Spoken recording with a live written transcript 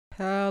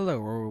Hello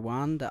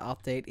everyone, the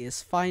update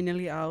is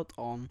finally out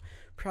on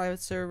private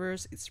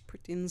servers. It's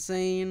pretty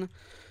insane.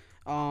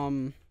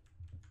 Um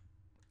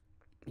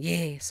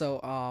I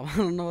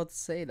don't know what to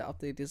say. The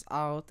update is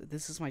out.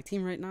 This is my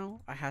team right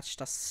now. I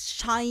hatched a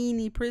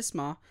shiny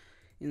Prisma.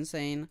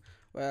 Insane.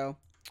 Well,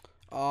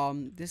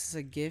 this is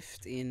a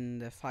gift in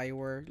the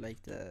firework,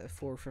 like the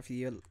 4th of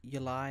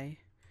July.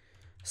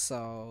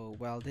 So,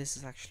 well, this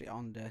is actually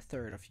on the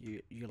 3rd of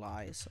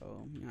July,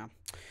 so, yeah.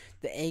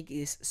 The egg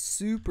is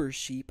super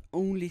cheap,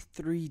 only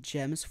 3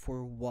 gems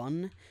for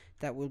 1.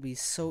 That will be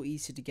so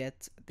easy to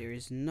get. There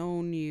is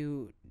no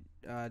new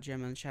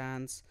gem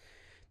enchants.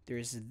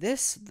 There's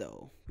this,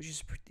 though, which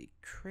is pretty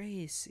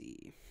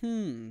crazy.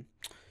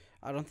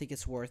 I don't think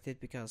it's worth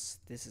it because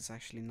this is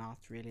actually not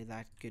really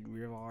that good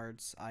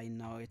rewards. I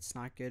know it's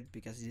not good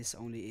because this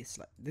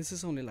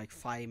is only like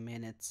 5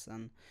 minutes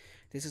and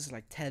this is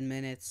like 10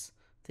 minutes.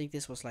 I think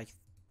this was like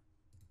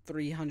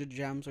 300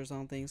 gems or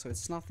something, so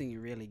it's nothing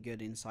really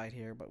good inside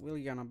here, but we're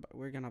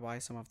gonna buy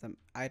some of them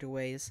either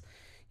ways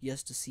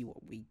just to see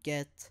what we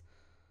get.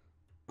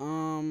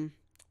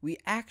 We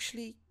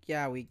actually,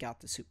 yeah, we got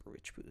the super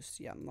rich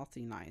boost. Yeah,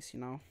 nothing nice, you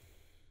know.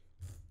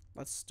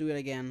 Let's do it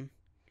again.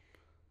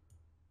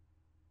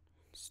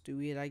 Let's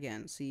do it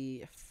again.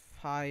 See,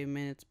 5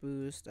 minutes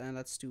boost, and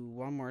let's do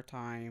one more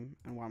time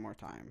and one more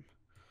time.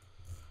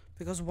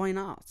 Because why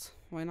not?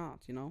 Why not?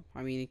 You know,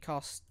 I mean, it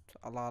cost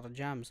a lot of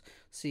gems.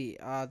 See,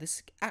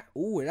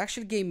 it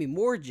actually gave me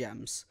more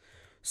gems,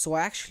 so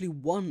I actually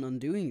won on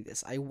doing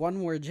this. I won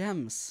more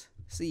gems.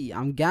 See,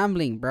 I'm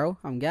gambling, bro.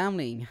 I'm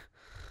gambling.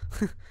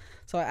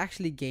 So I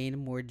actually gained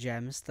more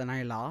gems than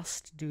I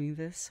lost doing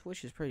this,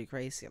 which is pretty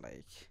crazy.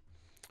 Like,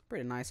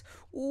 pretty nice.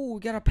 Ooh, we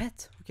got a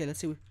pet. Okay, let's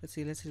see. Let's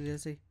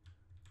see.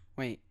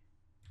 Wait,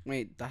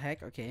 the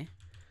heck? Okay.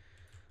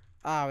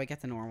 Ah, we get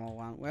the normal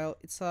one. Well,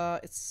 it's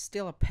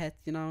still a pet,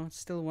 you know. It's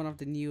still one of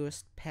the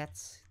newest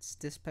pets. It's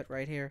this pet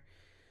right here.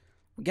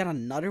 We got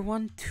another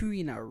one, 2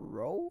 in a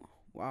row.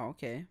 Wow,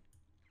 okay.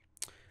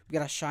 We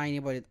got a shiny,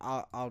 but it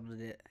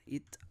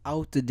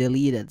auto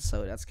deleted,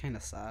 so that's kind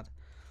of sad.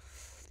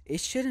 It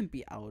shouldn't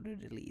be auto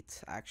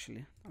delete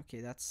actually.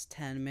 Okay, that's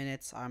 10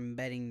 minutes. I'm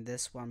betting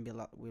this one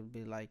will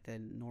be like the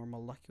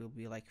normal luck. Will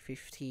be like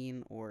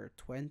 15 or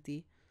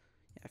 20.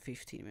 Yeah,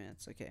 15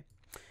 minutes. Okay.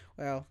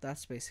 Well,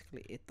 that's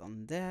basically it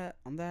on that.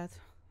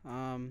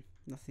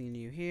 Nothing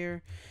new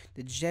here.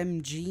 The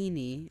gem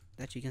genie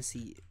that you can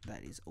see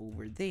that is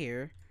over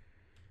there.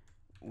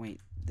 Wait,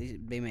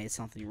 they made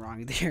something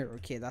wrong there.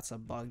 Okay, that's a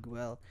bug.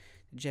 Well,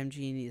 the gem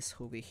genie is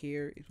over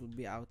here. It will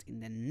be out in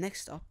the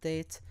next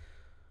update.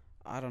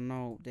 I don't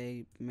know.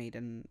 They made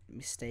a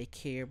mistake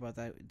here, but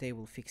they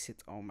will fix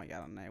it. Oh my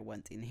god! And I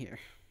went in here.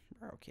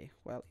 Okay.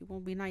 Well, it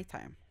won't be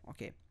nighttime.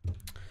 Okay.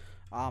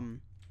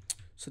 Um.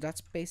 So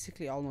that's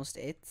basically almost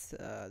it.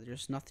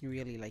 There's nothing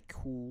really like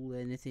cool,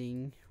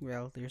 anything.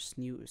 Well, there's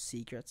new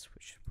secrets,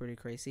 which is pretty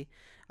crazy.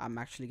 I'm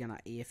actually gonna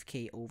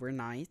AFK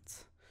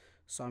overnight,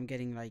 so I'm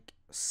getting like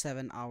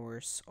 7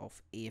 hours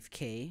of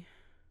AFK.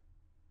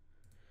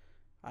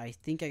 I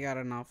think I got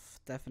enough.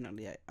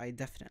 Definitely, I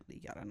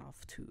definitely got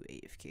enough to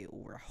AFK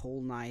over a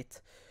whole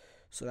night.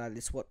 So that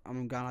is what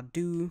I'm gonna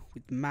do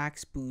with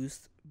max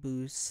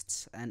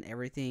boosts and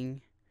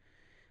everything.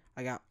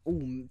 I got,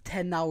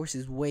 10 hours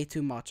is way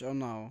too much. Oh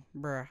no,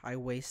 bruh, I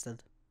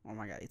wasted. Oh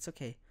my god, it's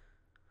okay.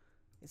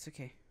 It's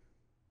okay.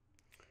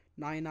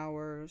 9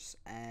 hours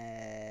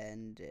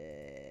and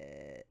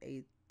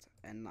 8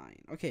 and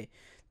 9. Okay,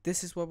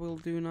 this is what we'll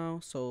do now.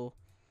 So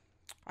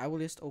I will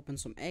just open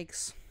some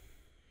eggs.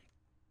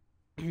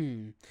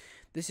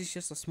 This is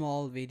just a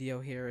small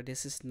video here.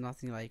 This is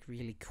nothing like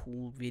really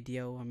cool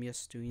video. I'm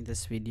just doing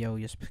this video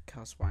just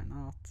because why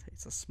not?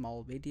 It's a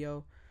small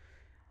video.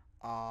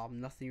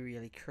 Nothing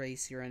really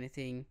crazy or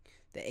anything.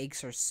 The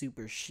eggs are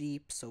super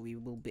cheap, so we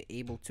will be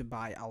able to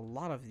buy a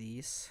lot of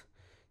these.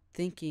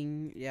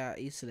 Thinking, yeah,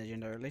 easy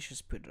legendary. Let's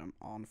just put them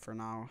on for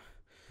now.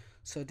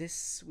 So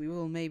this, we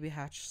will maybe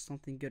hatch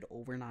something good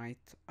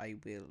overnight. I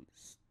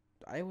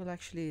will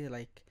actually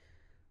like,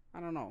 I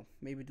don't know,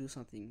 maybe do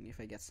something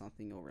if I get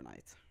something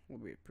overnight. Will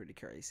be pretty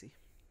crazy.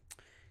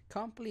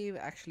 Can't believe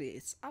actually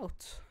it's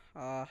out.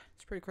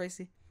 It's pretty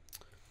crazy.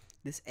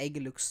 This egg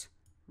looks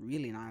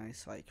really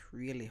nice, like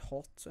really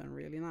hot and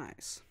really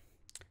nice.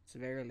 It's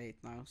very late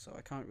now, so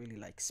I can't really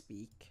like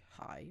speak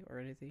hi or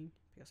anything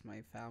because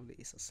my family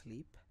is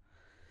asleep.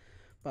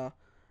 But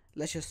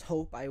let's just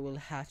hope I will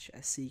hatch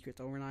a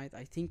secret overnight.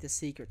 I think the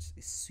secrets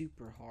is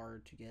super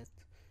hard to get.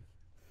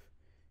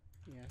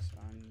 Yes,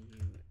 a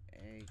new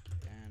egg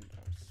and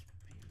a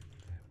spin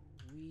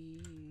the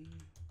wheel.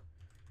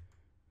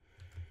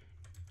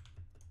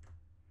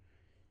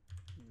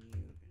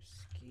 New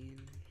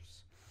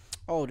skins.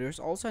 Oh, there's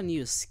also a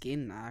new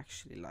skin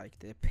actually, like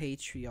the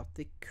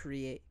patriotic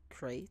crate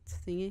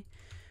thingy.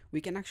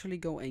 We can actually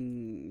go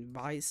and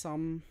buy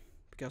some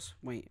because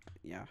wait,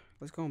 yeah,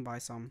 let's go and buy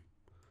some.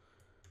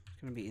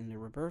 It's gonna be in the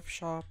rebirth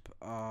shop.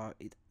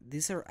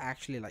 These are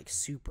actually like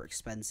super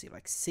expensive,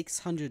 like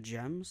 600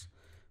 gems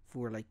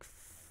for like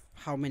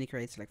how many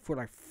crates? Like for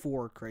like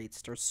 4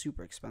 crates, they're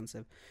super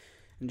expensive.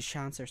 and the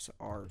chances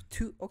are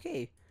two.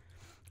 Okay,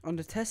 on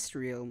the test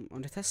realm,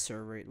 on the test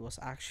server, it was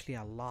actually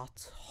a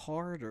lot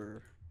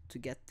harder to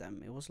get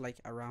them. It was like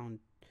around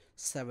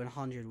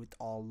 700 with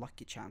all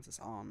lucky chances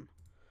on.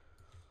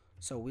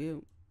 So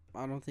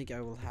I don't think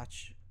I will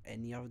hatch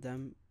any of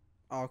them.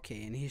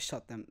 Okay, and he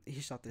shut them. He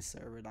shut this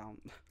server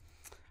down.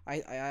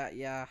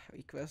 Yeah,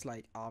 it was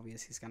like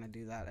obvious he's gonna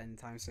do that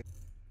anytime soon.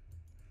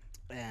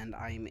 And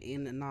I'm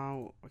in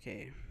now.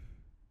 Okay.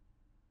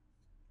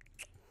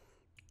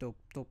 Dope,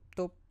 dope,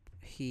 dope.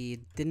 He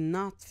did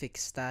not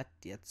fix that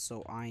yet,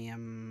 so I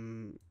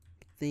am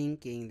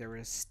thinking there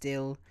is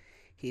still,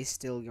 he's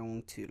still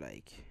going to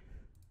like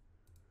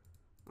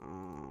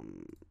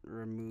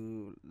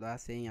remove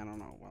that thing. I don't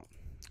know. Well,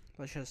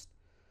 let's just,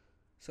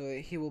 so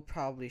he will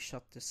probably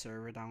shut the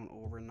server down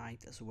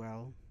overnight as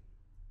well.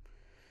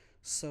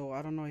 So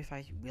I don't know if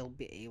I will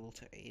be able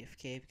to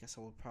AFK because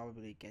I will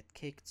probably get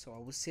kicked. So I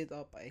will sit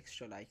up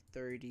extra like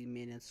 30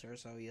 minutes or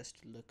so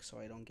just to look so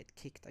I don't get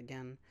kicked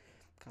again,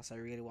 because I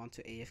really want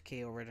to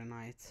AFK over the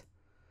night.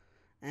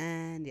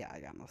 And yeah, I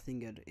got nothing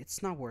good.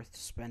 It's not worth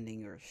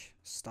spending your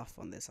stuff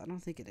on this. I don't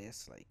think it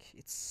is. Like,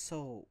 it's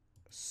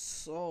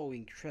so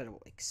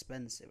incredible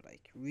expensive,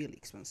 like really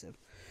expensive.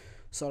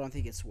 So I don't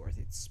think it's worth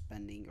it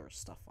spending your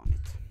stuff on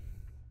it.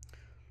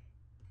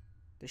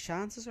 The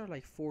chances are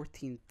like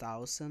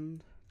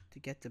 14,000 to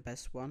get the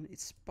best one.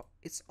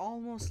 It's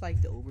almost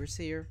like the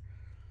overseer.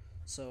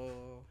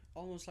 So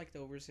almost like the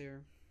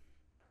overseer.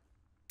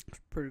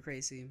 Pretty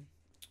crazy.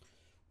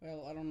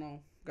 Well, I don't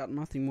know. Got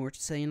nothing more to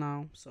say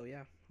now. So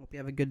yeah, hope you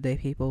have a good day,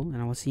 people,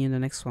 and I will see you in the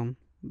next one.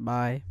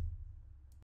 Bye.